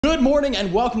Good morning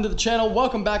and welcome to the channel.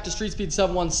 Welcome back to Street Speed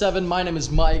 717. My name is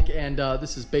Mike and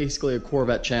this is basically a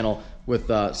Corvette channel with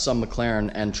some McLaren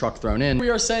and truck thrown in.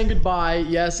 We are saying goodbye.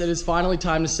 Yes, it is finally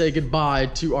time to say goodbye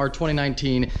to our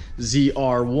 2019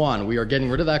 ZR1. We are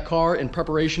getting rid of that car in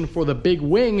preparation for the big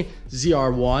wing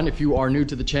ZR1. If you are new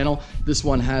to the channel, this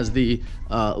one has the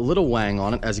little wang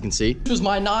on it, as you can see. This was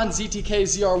my non-ZTK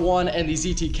ZR1, and the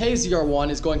ZTK ZR1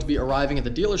 is going to be arriving at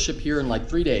the dealership here in like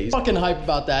 3 days. Fucking hype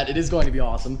about that. It is going to be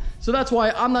awesome. So that's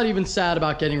why I'm not even sad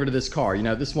about getting rid of this car. You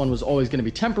know, this one was always going to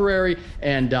be temporary,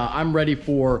 and I'm ready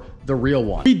for the real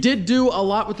one. We did do a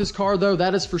lot with this car though,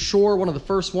 that is for sure. One of the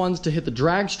first ones to hit the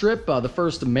drag strip, the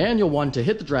first manual one to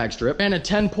hit the drag strip, and a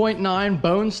 10.9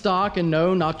 bone stock, and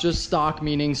no, not just stock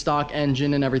meaning stock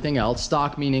engine and everything else,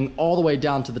 stock meaning all the way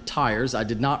down to the tires. I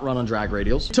did not run on drag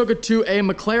radials. Took it to a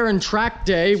McLaren track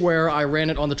day where I ran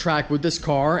it on the track with this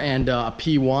car and a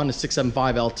P1, a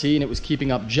 675 LT, and it was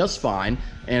keeping up just fine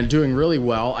and doing really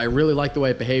well. I really like the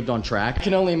way it behaved on track. I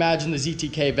can only imagine the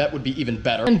ZTK Vet would be even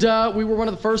better. And we were one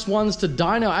of the first ones to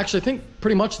dyno, actually I think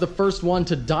pretty much the first one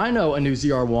to dyno a new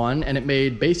ZR1, and it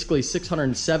made basically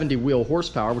 670 wheel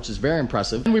horsepower, which is very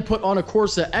impressive. And we put on a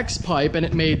Corsa X pipe and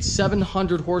it made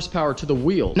 700 horsepower to the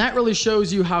wheel. And that really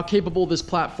shows you how capable this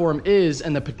platform is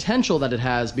and the potential that it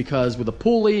has, because with a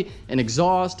pulley, an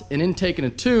exhaust, an intake, and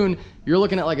a tune, you're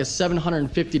looking at like a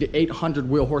 750 to 800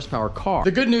 wheel horsepower car.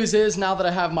 The good news is now that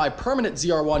I have my permanent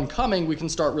ZR1 coming, we can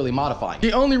start really modifying.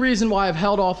 The only reason why I've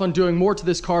held off on doing more to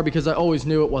this car because I always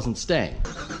knew it wasn't staying.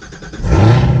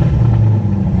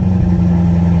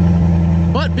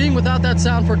 But being without that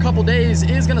sound for a couple days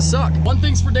is gonna suck. One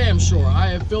thing's for damn sure, I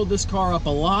have filled this car up a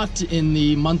lot in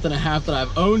the month and a half that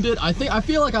I've owned it. I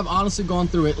feel like I've honestly gone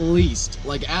through at least,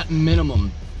 like at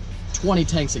minimum, 20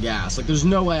 tanks of gas. Like there's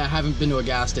no way I haven't been to a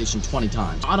gas station 20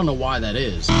 times. I don't know why that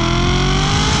is,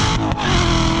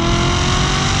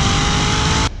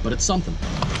 but it's something.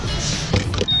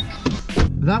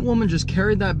 That woman just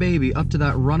carried that baby up to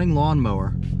that running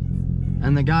lawnmower,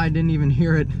 and the guy didn't even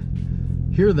hear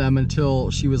them until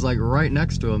she was like right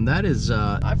next to him. That is,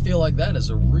 I feel like that is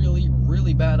a really,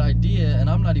 really bad idea, and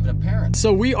I'm not even a parent.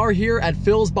 So we are here at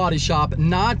Phil's Body Shop,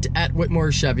 not at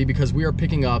Whitmore Chevy, because we are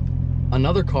picking up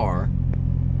another car,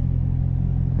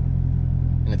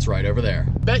 and it's right over there.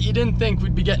 Bet you didn't think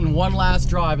we'd be getting one last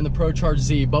drive in the ProCharge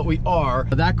Z, but we are.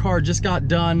 That car just got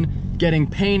done getting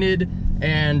painted,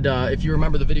 and if you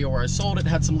remember the video where I sold it,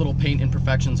 had some little paint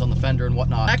imperfections on the fender and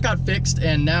whatnot. That got fixed,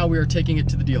 and now we are taking it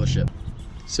to the dealership.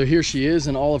 So here she is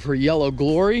in all of her yellow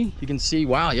glory. You can see,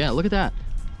 wow, yeah, look at that.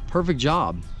 Perfect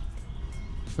job.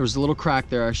 There was a little crack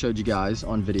there I showed you guys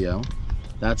on video.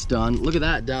 That's done. Look at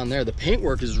that down there. The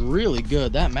paintwork is really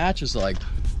good. That matches like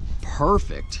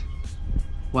perfect.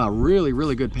 Wow, really,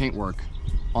 really good paintwork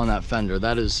on that fender.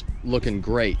 That is looking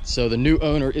great. So the new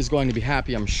owner is going to be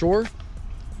happy, I'm sure.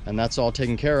 And that's all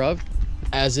taken care of.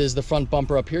 As is the front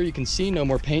bumper up here. You can see no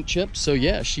more paint chips. So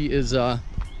yeah, she is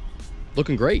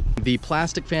looking great. The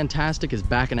Plastic Fantastic is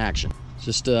back in action.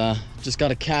 Just got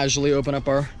to casually open up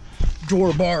our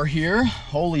door bar here.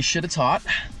 Holy shit, it's hot.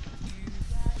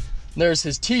 There's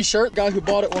his t-shirt. Guy who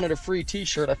bought it wanted a free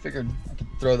t-shirt. I figured I could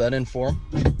throw that in for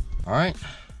him. All right,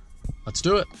 let's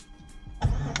do it.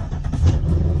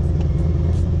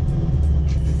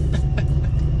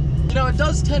 You know, it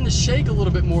does tend to shake a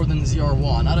little bit more than the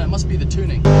ZR1. I don't, it must be the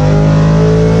tuning.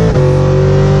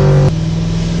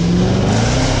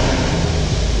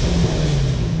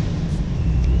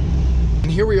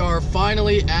 Here we are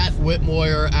finally at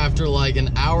Whitmore after like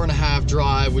an hour and a half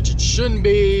drive, which it shouldn't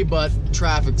be, but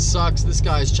traffic sucks. This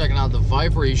guy's checking out the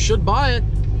Viper. He should buy it.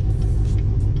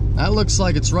 That looks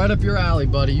like it's right up your alley,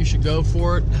 buddy. You should go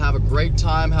for it. Have a great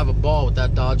time. Have a ball with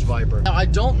that Dodge Viper. Now, I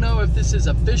don't know if this is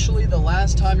officially the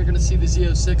last time you're going to see the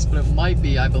Z06, but it might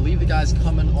be. I believe the guy's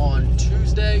coming on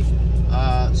Tuesday.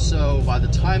 So by the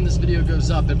time this video goes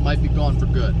up, it might be gone for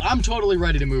good. I'm totally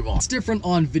ready to move on. It's different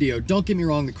on video. Don't get me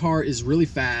wrong, the car is really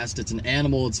fast. It's an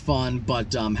animal, it's fun,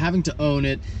 but having to own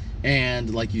it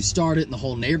and like you start it and the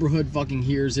whole neighborhood fucking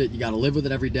hears it, you gotta live with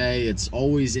it every day. It's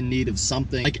always in need of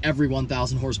something. Like every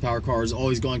 1,000 horsepower car is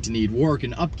always going to need work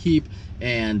and upkeep,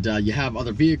 and you have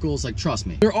other vehicles, like trust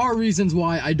me. There are reasons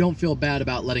why I don't feel bad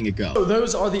about letting it go. So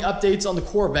those are the updates on the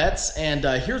Corvettes, and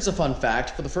here's a fun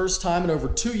fact. For the first time in over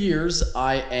 2 years,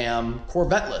 I am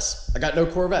Corvetteless. I got no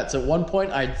Corvettes. At one point,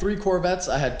 I had 3 Corvettes.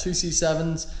 I had 2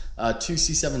 C7s, 2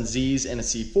 C7Zs, and a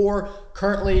C4.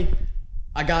 Currently,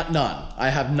 I got none. I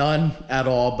have none at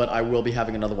all, but I will be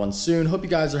having another one soon. Hope you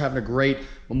guys are having a great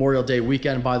Memorial Day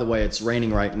weekend. By the way, it's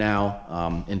raining right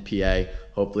now in PA.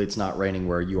 Hopefully it's not raining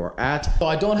where you are at. So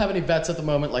I don't have any vets at the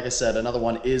moment. Like I said, another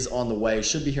one is on the way.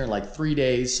 Should be here in like 3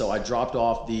 days. So I dropped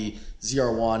off the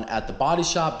ZR1 at the body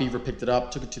shop. Beaver picked it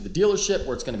up, took it to the dealership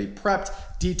where it's gonna be prepped,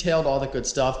 detailed, all that good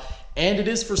stuff. And it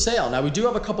is for sale. Now we do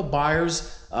have a couple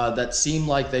buyers that seem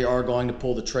like they are going to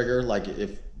pull the trigger. Like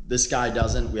if this guy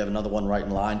doesn't, we have another one right in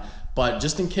line. But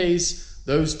just in case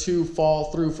those two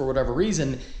fall through for whatever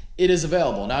reason, it is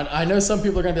available. Now, I know some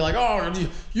people are gonna be like, oh,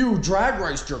 you drag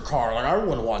raced your car. Like, I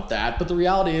wouldn't want that. But the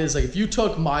reality is, like, if you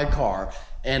took my car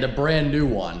and a brand new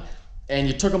one and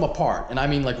you took them apart, and I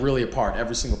mean like really apart,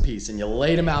 every single piece, and you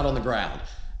laid them out on the ground,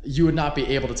 you would not be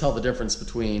able to tell the difference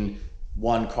between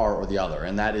one car or the other.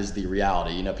 And that is the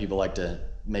reality. You know, people like to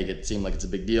make it seem like it's a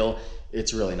big deal.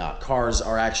 It's really not. Cars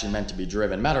are actually meant to be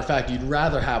driven. Matter of fact, you'd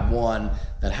rather have one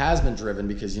that has been driven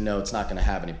because you know it's not gonna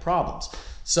have any problems.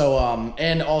 So,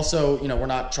 and also, you know, we're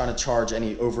not trying to charge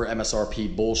any over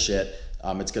MSRP bullshit.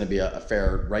 It's gonna be a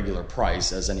fair, regular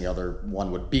price as any other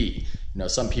one would be. You know,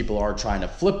 some people are trying to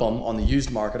flip them on the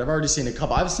used market. I've seen a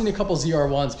couple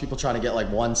ZR1s, people trying to get like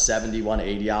 170,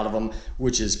 180 out of them,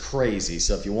 which is crazy.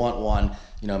 So if you want one,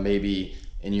 you know, maybe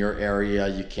in your area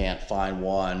you can't find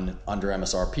one under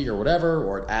MSRP or whatever,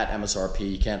 or at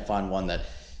MSRP, you can't find one that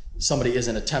somebody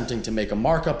isn't attempting to make a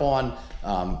markup on,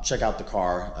 check out the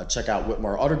car, check out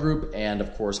Whitmore Auto Group, and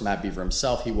of course Matt Beaver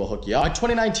himself, he will hook you up. My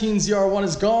 2019 ZR1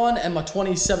 is gone, and my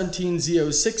 2017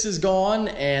 Z06 is gone,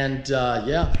 and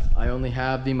yeah, I only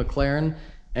have the McLaren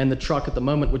and the truck at the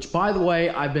moment, which by the way,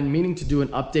 I've been meaning to do an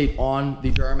update on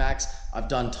the Duramax. I've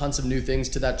done tons of new things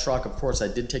to that truck. Of course, I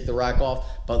did take the rack off,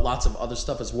 but lots of other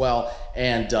stuff as well.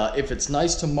 And if it's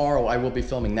nice tomorrow, I will be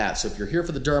filming that. So if you're here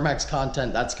for the Duramax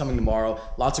content, that's coming tomorrow.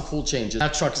 Lots of cool changes.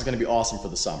 That truck is gonna be awesome for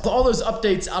the summer. With all those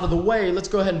updates out of the way, let's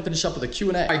go ahead and finish up with a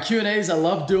Q&A. All right, Q&As, I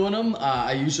love doing them.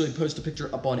 I usually post a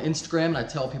picture up on Instagram and I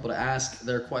tell people to ask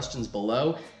their questions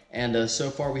below. And so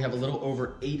far we have a little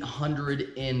over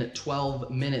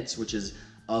 812 minutes, which is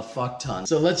a fuck ton.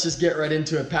 So let's just get right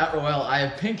into it. Pat Roel, I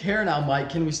have pink hair now, Mike.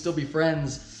 Can we still be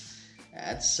friends?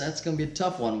 That's gonna be a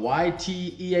tough one.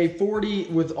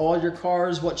 YTEA40 with all your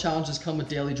cars. What challenges come with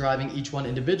daily driving each one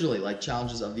individually? Like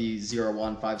challenges of the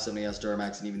ZR1, 570S,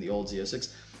 Duramax, and even the old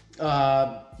Z06.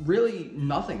 Really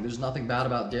nothing. There's nothing bad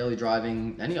about daily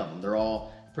driving any of them. They're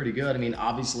all pretty good. I mean,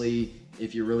 obviously,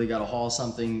 if you really gotta haul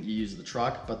something, you use the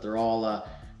truck, but they're all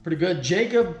pretty good.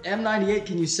 Jacob M98,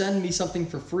 can you send me something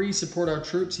for free? Support our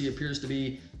troops. He appears to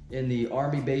be in the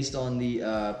Army based on the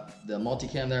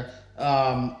multicam there.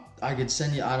 I could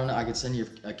send you, I don't know, I could send you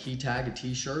a key tag, a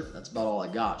t-shirt. That's about all I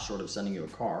got, short of sending you a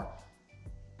car.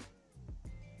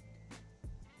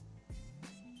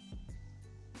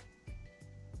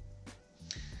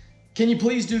 Can you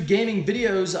please do gaming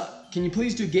videos?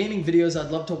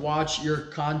 I'd love to watch your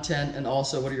content. And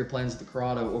also, what are your plans with the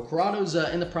Corrado? Well, Corrado's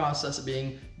in the process of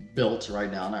being built right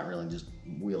now. Not really, just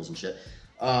wheels and shit.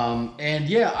 And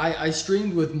yeah, I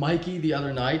streamed with Mikey the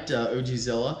other night,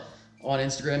 OGzilla, on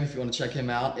Instagram if you want to check him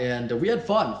out. And we had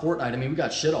fun. Fortnite, I mean, we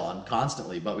got shit on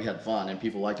constantly, but we had fun and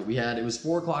people liked it. It was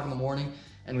 4 o'clock in the morning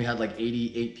and we had like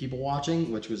 88 people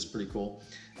watching, which was pretty cool.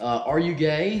 Are you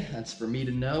gay? That's for me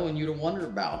to know and you to wonder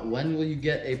about. When will you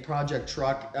get a project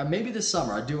truck? Maybe this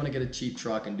summer. I do want to get a cheap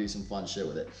truck and do some fun shit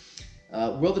with it.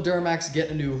 Will the Duramax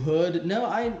get a new hood? No,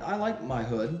 I like my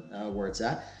hood where it's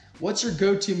at. What's your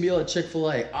go-to meal at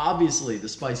Chick-fil-A? Obviously, the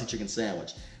spicy chicken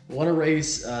sandwich. Want to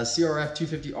race CRF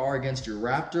 250R against your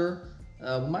Raptor?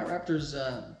 Well, my Raptor's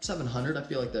 700. I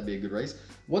feel like that'd be a good race.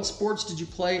 What sports did you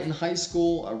play in high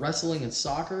school? Wrestling and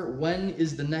soccer. When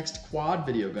is the next quad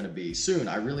video going to be? Soon.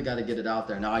 I really got to get it out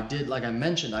there. Now, I did, like I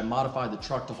mentioned, I modified the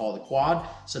truck to haul the quad,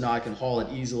 so now I can haul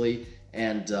it easily,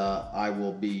 and I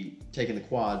will be taking the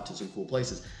quad to some cool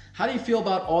places. How do you feel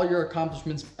about all your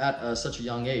accomplishments at such a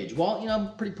young age? Well, you know,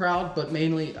 I'm pretty proud, but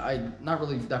mainly I'm not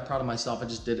really that proud of myself. I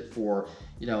just did it for,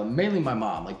 you know, mainly my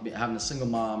mom, like having a single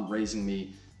mom raising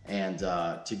me, and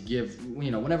to give,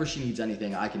 you know, whenever she needs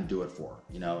anything, I can do it for her,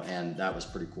 you know, and that was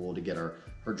pretty cool to get her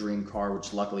dream car,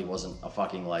 which luckily wasn't a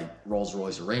fucking like Rolls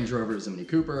Royce or Range Rover, it was a Mini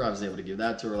Cooper. I was able to give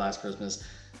that to her last Christmas.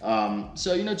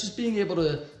 So, you know, just being able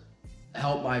to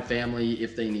help my family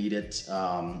if they need it,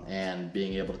 and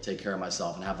being able to take care of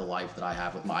myself and have the life that I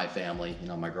have with my family, you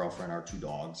know, my girlfriend, our 2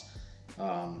 dogs.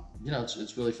 You know,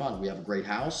 it's really fun. We have a great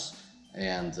house,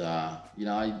 and you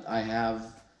know, I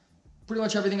have pretty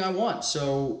much everything I want.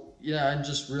 So, yeah,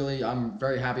 I'm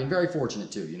very happy and very fortunate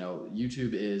too. You know,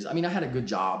 YouTube is, I mean, I had a good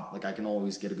job, like I can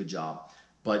always get a good job,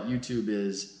 but YouTube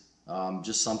is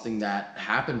just something that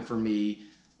happened for me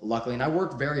luckily, and I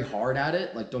work very hard at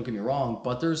it, like don't get me wrong,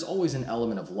 but there's always an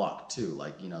element of luck too.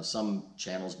 Like, you know, some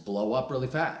channels blow up really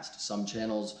fast. Some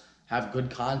channels have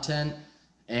good content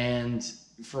and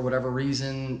for whatever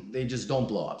reason, they just don't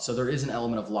blow up. So there is an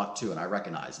element of luck too, and I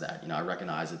recognize that. You know, I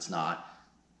recognize it's not,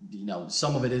 you know,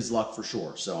 some of it is luck for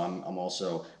sure. So I'm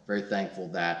also very thankful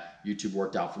that YouTube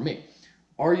worked out for me.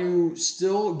 Are you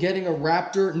still getting a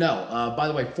Raptor? No. By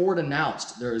the way, Ford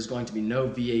announced there is going to be no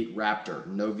V8 Raptor,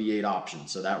 no V8 option.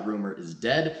 So that rumor is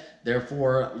dead.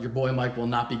 Therefore, your boy Mike will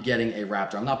not be getting a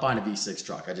Raptor. I'm not buying a V6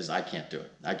 truck. I can't do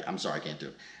it. I'm sorry, I can't do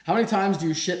it. How many times do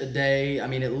you shit a day? I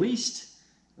mean, at least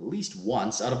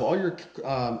once. Out of all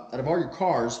your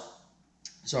cars,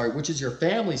 sorry, which is your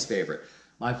family's favorite?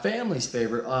 My family's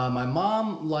favorite. My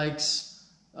mom likes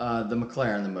the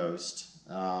McLaren the most.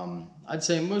 I'd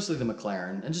say mostly the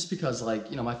McLaren, and just because, like,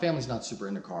 you know, my family's not super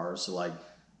into cars, so like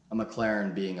a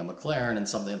McLaren being a McLaren and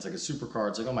something that's like a supercar,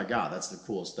 it's like, oh my god, that's the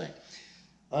coolest thing.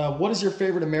 What is your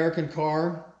favorite American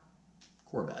car?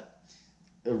 Corvette.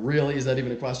 Really, is that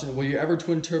even a question? Will you ever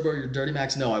twin turbo your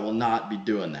Duramax? No, I will not be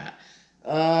doing that.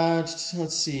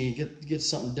 Let's see, get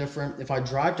something different. If I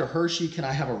drive to Hershey, can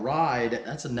I have a ride?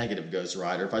 That's a negative Ghost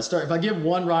Rider. If I give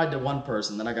one ride to one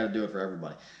person, then I got to do it for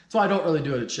everybody. So I don't really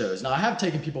do it at shows. Now, I have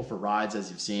taken people for rides, as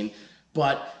you've seen,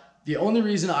 but the only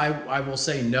reason I will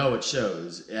say no at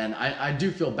shows, and I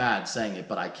do feel bad saying it,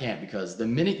 but I can't, because the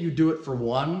minute you do it for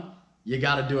one, you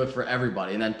got to do it for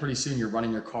everybody, and then pretty soon you're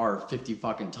running your car 50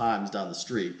 fucking times down the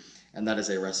street, and that is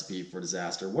a recipe for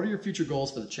disaster. What are your future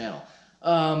goals for the channel?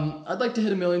 I'd like to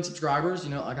hit 1 million subscribers. You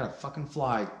know, I got a fucking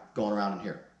fly going around in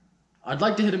here. I'd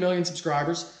like to hit 1 million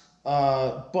subscribers,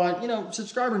 but, you know,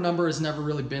 subscriber number has never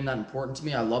really been that important to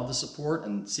me. I love the support,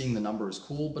 and seeing the number is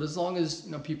cool, but as long as,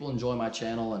 you know, people enjoy my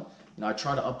channel, and, you know, I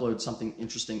try to upload something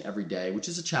interesting every day, which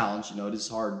is a challenge. You know, it is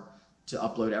hard to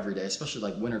upload every day, especially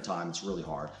like wintertime, it's really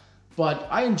hard. But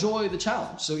I enjoy the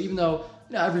challenge. So even though,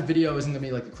 you know, every video isn't gonna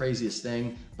be like the craziest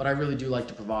thing, but I really do like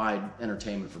to provide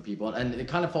entertainment for people. And it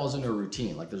kind of falls into a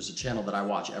routine. Like, there's a channel that I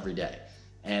watch every day,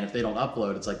 and if they don't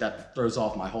upload, it's like that throws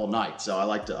off my whole night. So I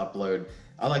like to upload.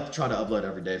 I like to try to upload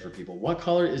every day for people. What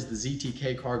color is the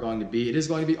ZTK car going to be? It is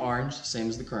going to be orange, same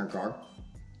as the current car.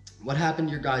 What happened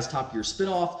to your guys' Top Gear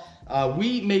spinoff?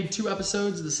 We made 2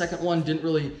 episodes. The second one didn't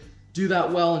really do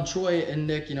that well, and Troy and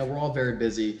Nick, you know, we're all very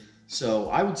busy. So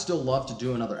I would still love to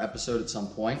do another episode at some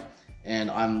point, and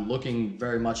I'm looking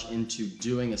very much into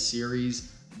doing a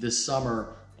series this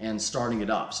summer and starting it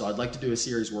up. So I'd like to do a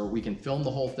series where we can film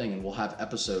the whole thing and we'll have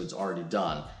episodes already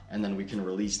done, and then we can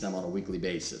release them on a weekly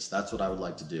basis. That's what I would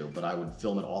like to do, but I would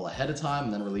film it all ahead of time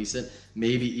and then release it.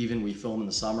 Maybe even we film in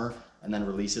the summer and then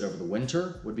release it over the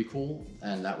winter would be cool,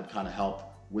 and that would kind of help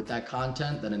with that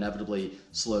content that inevitably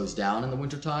slows down in the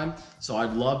wintertime. So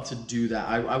I'd love to do that.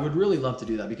 I would really love to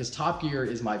do that, because Top Gear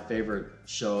is my favorite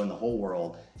show in the whole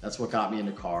world. That's what got me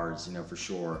into cars, you know, for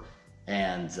sure.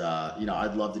 And, you know,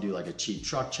 I'd love to do like a cheap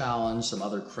truck challenge, some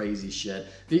other crazy shit.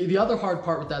 The other hard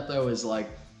part with that though is like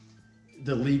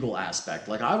the legal aspect.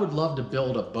 Like, I would love to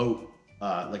build a boat,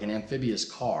 like an amphibious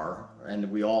car,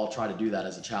 and we all try to do that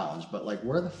as a challenge, but like,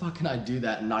 where the fuck can I do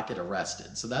that and not get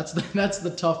arrested? So that's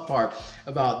the tough part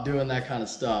about doing that kind of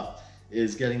stuff,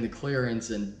 is getting the clearance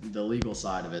and the legal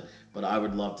side of it. But I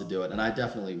would love to do it, and I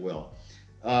definitely will.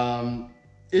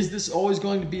 Is this always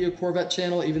going to be a Corvette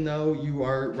channel, even though you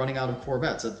are running out of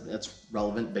Corvettes? That's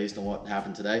relevant based on what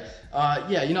happened today.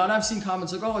 Yeah, you know, and I've seen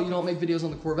comments like, oh, you don't make videos on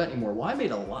the Corvette anymore. Well, I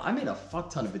made a fuck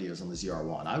ton of videos on the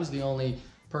ZR1. I was the only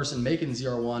person making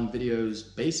ZR1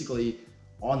 videos basically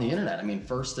on the internet. I mean,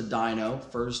 first the dyno,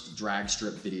 first drag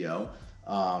strip video,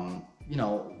 you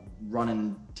know,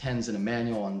 running 10s in a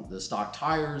manual on the stock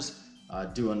tires,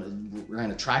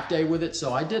 ran a track day with it.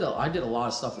 So I did a lot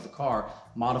of stuff with the car,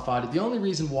 modified it. The only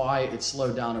reason why it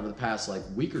slowed down over the past like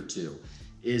week or two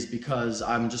is because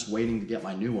I'm just waiting to get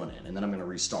my new one in, and then I'm gonna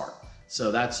restart. So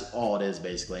that's all it is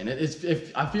basically. And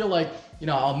if I feel like, you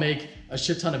know, I'll make a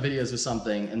shit ton of videos with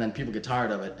something and then people get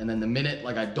tired of it, and then the minute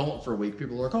like I don't for a week,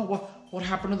 people are like, oh, what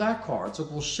happened to that car? It's like,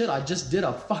 well, shit, I just did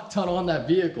a fuck ton on that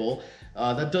vehicle.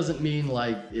 That doesn't mean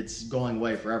like it's going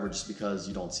away forever just because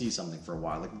you don't see something for a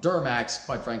while. Like Duramax,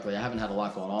 quite frankly, I haven't had a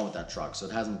lot going on with that truck, so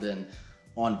it hasn't been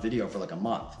on video for like a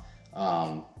month.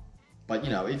 But you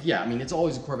know, yeah, I mean, it's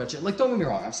always a Corvette. Like, don't get me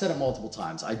wrong, I've said it multiple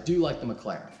times. I do like the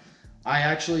McLaren. I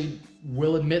actually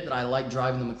will admit that I like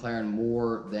driving the McLaren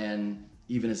more than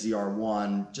even a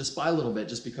ZR1, just by a little bit,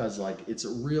 just because like it's a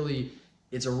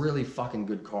really fucking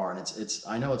good car, and it's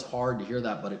I know it's hard to hear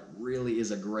that, but it really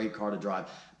is a great car to drive.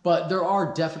 But there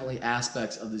are definitely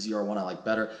aspects of the ZR1 I like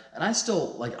better, and I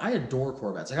still like, I adore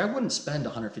Corvettes. Like, I wouldn't spend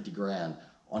 150 grand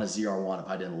on a ZR1 if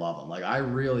I didn't love them. Like, I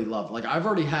really love them. Like, I've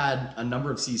already had a number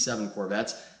of C7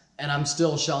 Corvettes, and I'm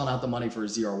still shelling out the money for a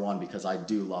ZR1 because I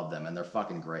do love them, and they're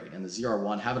fucking great. And the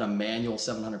ZR1, having a manual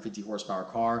 750 horsepower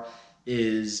car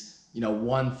is, you know,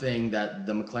 one thing that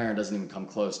the McLaren doesn't even come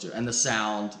close to. And the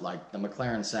sound, like the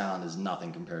McLaren sound is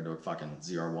nothing compared to a fucking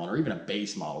ZR1 or even a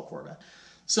base model Corvette.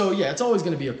 So yeah, it's always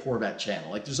going to be a Corvette channel.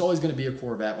 Like, there's always going to be a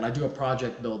Corvette. When I do a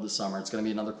project build this summer, it's going to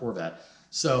be another Corvette.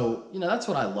 So, you know, that's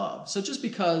what I love. So just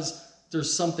because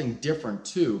there's something different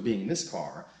to being this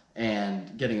car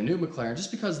and getting a new McLaren,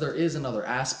 just because there is another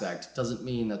aspect doesn't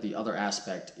mean that the other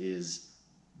aspect is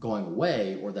going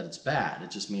away or that it's bad. It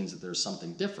just means that there's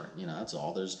something different. You know, that's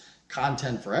all. There's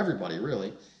content for everybody,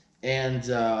 really. And,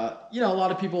 you know, a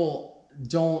lot of people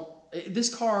don't,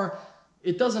 this car,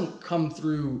 it doesn't come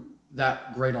through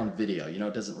that great on video. You know,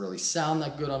 it doesn't really sound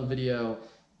that good on video.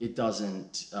 It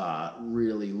doesn't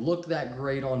really look that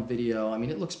great on video. I mean,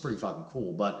 it looks pretty fucking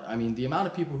cool, but I mean, the amount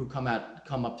of people who come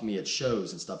up to me at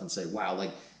shows and stuff and say, wow,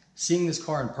 like seeing this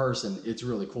car in person, it's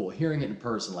really cool. Hearing it in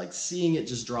person, like seeing it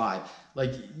just drive,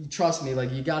 like, trust me,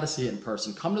 like, you got to see it in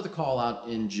person. Come to the call out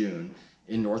in June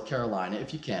in North Carolina,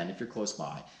 if you can, if you're close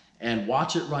by, and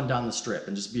watch it run down the strip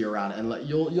and just be around it, and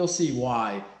you'll see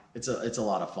why it's a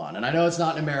lot of fun. And I know it's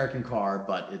not an American car,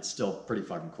 but it's still pretty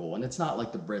fucking cool. And it's not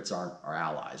like the Brits aren't our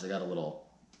allies. I got a little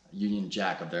Union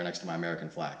Jack up there next to my American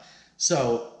flag.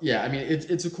 So yeah, I mean,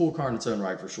 it's a cool car in its own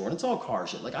right for sure. And it's all car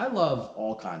shit. Like, I love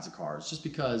all kinds of cars just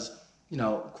because, you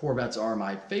know, Corvettes are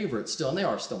my favorite still, and they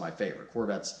are still my favorite.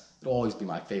 Corvettes, it'll always be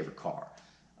my favorite car.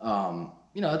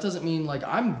 You know, that doesn't mean, like,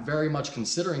 I'm very much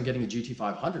considering getting a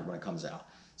GT500 when it comes out.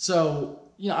 So,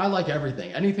 you know, I like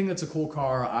everything. Anything that's a cool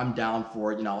car, I'm down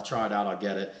for it. You know, I'll try it out, I'll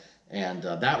get it, and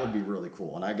that would be really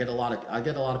cool. And I get a lot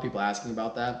of people asking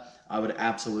about that. I would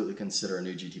absolutely consider a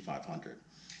new GT500.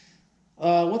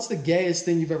 What's the gayest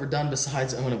thing you've ever done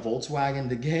besides own a Volkswagen?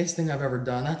 The gayest thing I've ever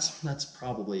done, that's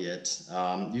probably it.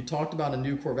 You talked about a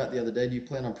new Corvette the other day. Do you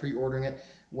plan on pre-ordering it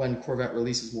when Corvette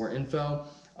releases more info?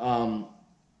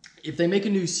 If they make a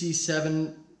new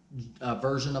C7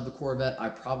 version of the Corvette, I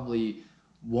probably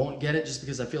won't get it, just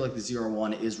because I feel like the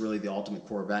ZR1 is really the ultimate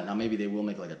Corvette. Now, maybe they will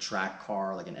make like a track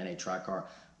car, like an NA track car,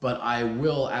 but I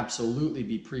will absolutely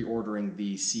be pre-ordering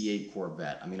the C8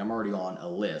 Corvette. I mean, I'm already on a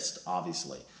list,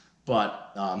 obviously,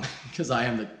 but because I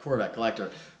am the Corvette collector,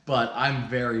 but I'm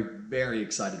very, very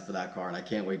excited for that car, and I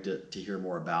can't wait to hear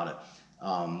more about it.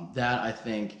 That, I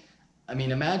think, I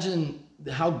mean, imagine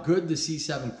how good the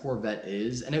C7 Corvette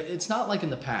is, and it's not like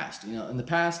in the past. You know, in the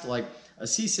past, like, a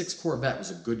C6 Corvette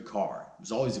was a good car. It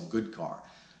was always a good car.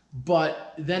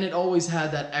 But then it always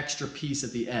had that extra piece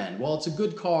at the end. Well, it's a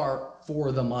good car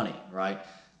for the money, right?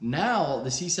 Now, the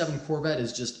C7 Corvette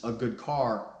is just a good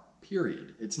car,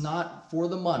 period. It's not for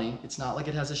the money. It's not like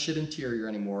it has a shit interior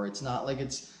anymore. It's not like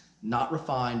it's not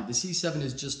refined. The C7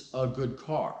 is just a good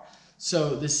car.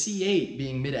 So the C8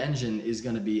 being mid-engine is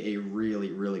going to be a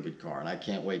really, really good car. And I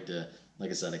can't wait to, like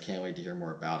I said, I can't wait to hear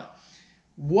more about it.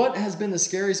 What has been the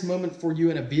scariest moment for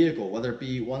you in a vehicle, whether it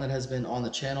be one that has been on the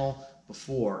channel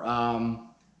before?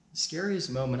 Scariest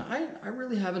moment, I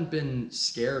really haven't been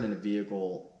scared in a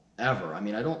vehicle ever. I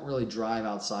mean, I don't really drive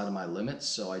outside of my limits,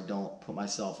 so I don't put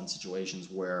myself in situations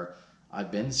where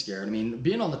I've been scared. I mean,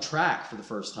 being on the track for the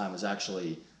first time was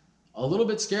actually a little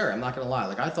bit scary, I'm not gonna lie.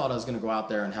 Like, I thought I was gonna go out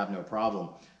there and have no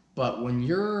problem. But when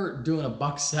you're doing a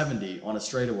 $170 on a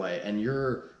straightaway and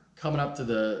you're coming up to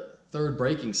the third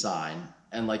braking sign,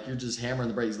 and like you're just hammering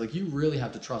the brakes, like, you really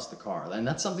have to trust the car. And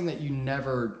that's something that you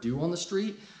never do on the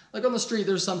street. Like, on the street,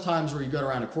 there's some times where you go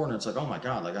around a corner, it's like, oh my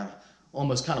God, like, I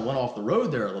almost kind of went off the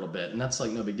road there a little bit, and that's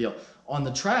like no big deal. On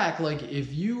the track, like, if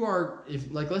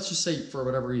like, let's just say for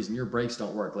whatever reason your brakes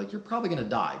don't work, like, you're probably gonna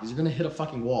die because you're gonna hit a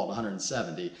fucking wall at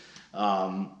 170.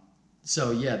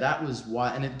 So yeah, that was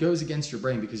why, and it goes against your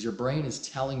brain because your brain is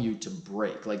telling you to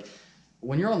brake. Like,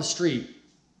 when you're on the street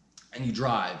and you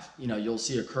drive, you know, you'll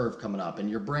see a curve coming up and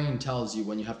your brain tells you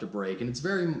when you have to brake, and it's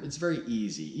very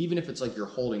easy. Even if it's like you're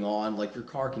holding on, like, your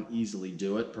car can easily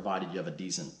do it provided you have a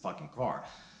decent fucking car.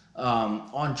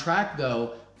 On track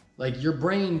though, like, your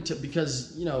brain,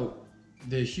 because, you know,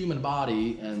 the human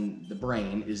body and the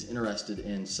brain is interested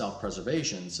in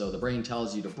self-preservation, so the brain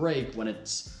tells you to brake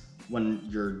when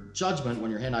your judgment, when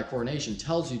your hand-eye coordination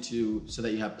tells you to, so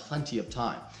that you have plenty of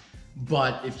time.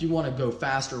 But if you want to go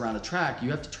faster around a track, you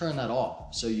have to turn that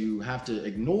off. So you have to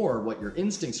ignore what your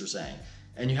instincts are saying,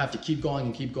 and you have to keep going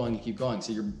and keep going and keep going.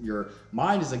 So your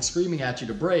mind is like screaming at you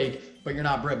to brake, but you're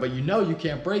not brake, but you know you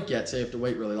can't brake yet, so you have to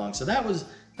wait really long. So that was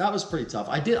pretty tough.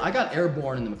 I got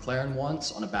airborne in the McLaren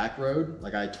once on a back road.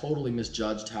 Like, I totally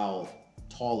misjudged how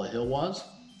tall a hill was,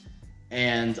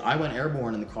 And I went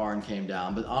airborne in the car and came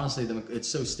down, but honestly, it's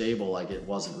so stable, like it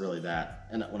wasn't really that.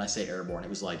 And when I say airborne, it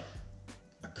was like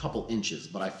a couple inches,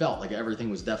 but I felt like everything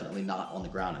was definitely not on the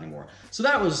ground anymore. So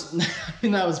that was, I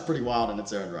mean, that was pretty wild in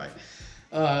its own right.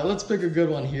 Let's pick a good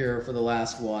one here for the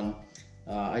last one.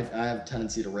 I have a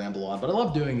tendency to ramble on, but I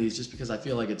love doing these just because I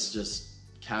feel like it's just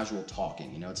casual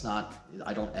talking. You know, it's not,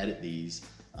 I don't edit these.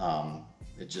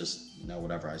 It just, you know,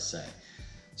 whatever I say.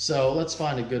 So let's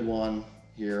find a good one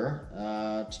here.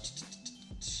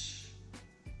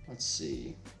 Let's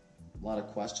see. A lot of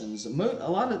questions. A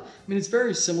lot of, I mean, it's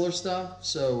very similar stuff.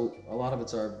 So a lot of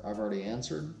it's I've already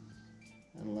answered.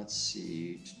 And let's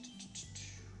see.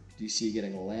 Do you see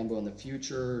getting a Lambo in the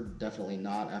future? Definitely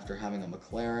not after having a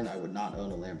McLaren. I would not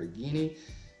own a Lamborghini.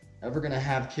 Ever gonna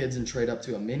have kids and trade up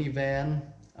to a minivan?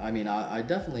 I mean, I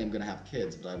definitely am gonna have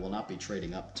kids, but I will not be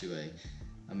trading up to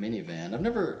a minivan. I've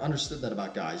never understood that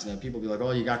about guys. You know, people be like,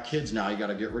 oh, you got kids now, you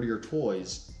gotta get rid of your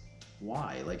toys.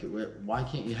 Why? Like, why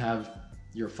can't you have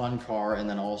your fun car and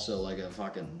then also like a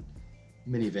fucking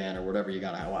minivan or whatever you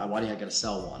gotta have? Why do you gotta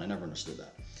sell one? I never understood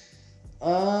that.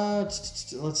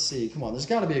 Let's see. Come on, there's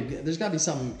gotta be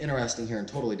something interesting here and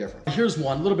totally different. Here's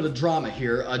one, a little bit of drama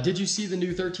here. Did you see the new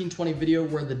 1320 video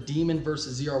where the Demon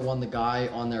versus ZR1, the guy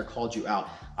on there called you out?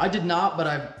 I did not, but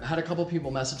I've had a couple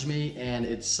people message me, and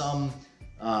it's some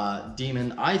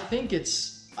Demon. I think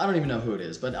I don't even know who it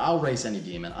is, but I'll race any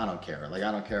Demon. I don't care. Like,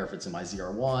 I don't care if it's in my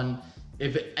ZR1.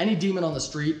 Any Demon on the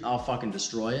street, I'll fucking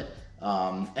destroy it.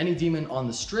 Any Demon on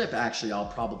the strip, actually, I'll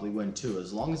probably win too,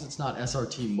 as long as it's not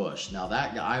SRT mush. Now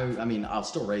that guy, I mean, I'll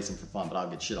still race him for fun, but I'll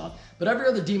get shit on. But every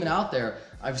other Demon out there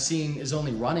I've seen is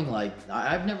only running like,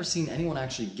 I've never seen anyone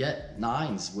actually get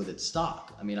 9s with its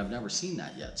stock. I mean, I've never seen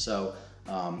that yet. So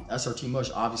SRT mush,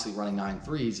 obviously running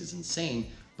 9.3s is insane,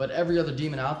 but every other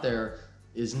Demon out there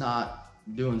is not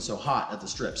doing so hot at the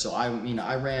strip. So I mean,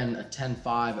 I ran a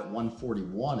 10.5 at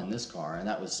 141 in this car, and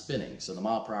that was spinning, so the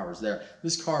mile per hour is there.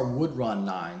 This car would run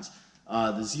 9s.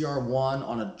 The ZR1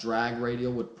 on a drag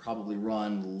radial would probably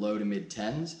run low to mid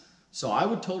 10s. So I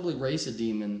would totally race a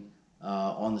Demon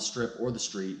on the strip or the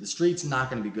street. The street's not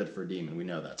going to be good for a Demon. We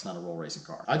know that. It's not a roll racing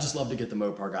car. I just love to get the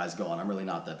Mopar guys going. I'm really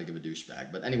not that big of a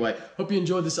douchebag. But anyway, hope you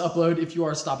enjoyed this upload. If you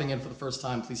are stopping in for the first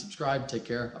time, please subscribe. Take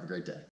care. Have a great day.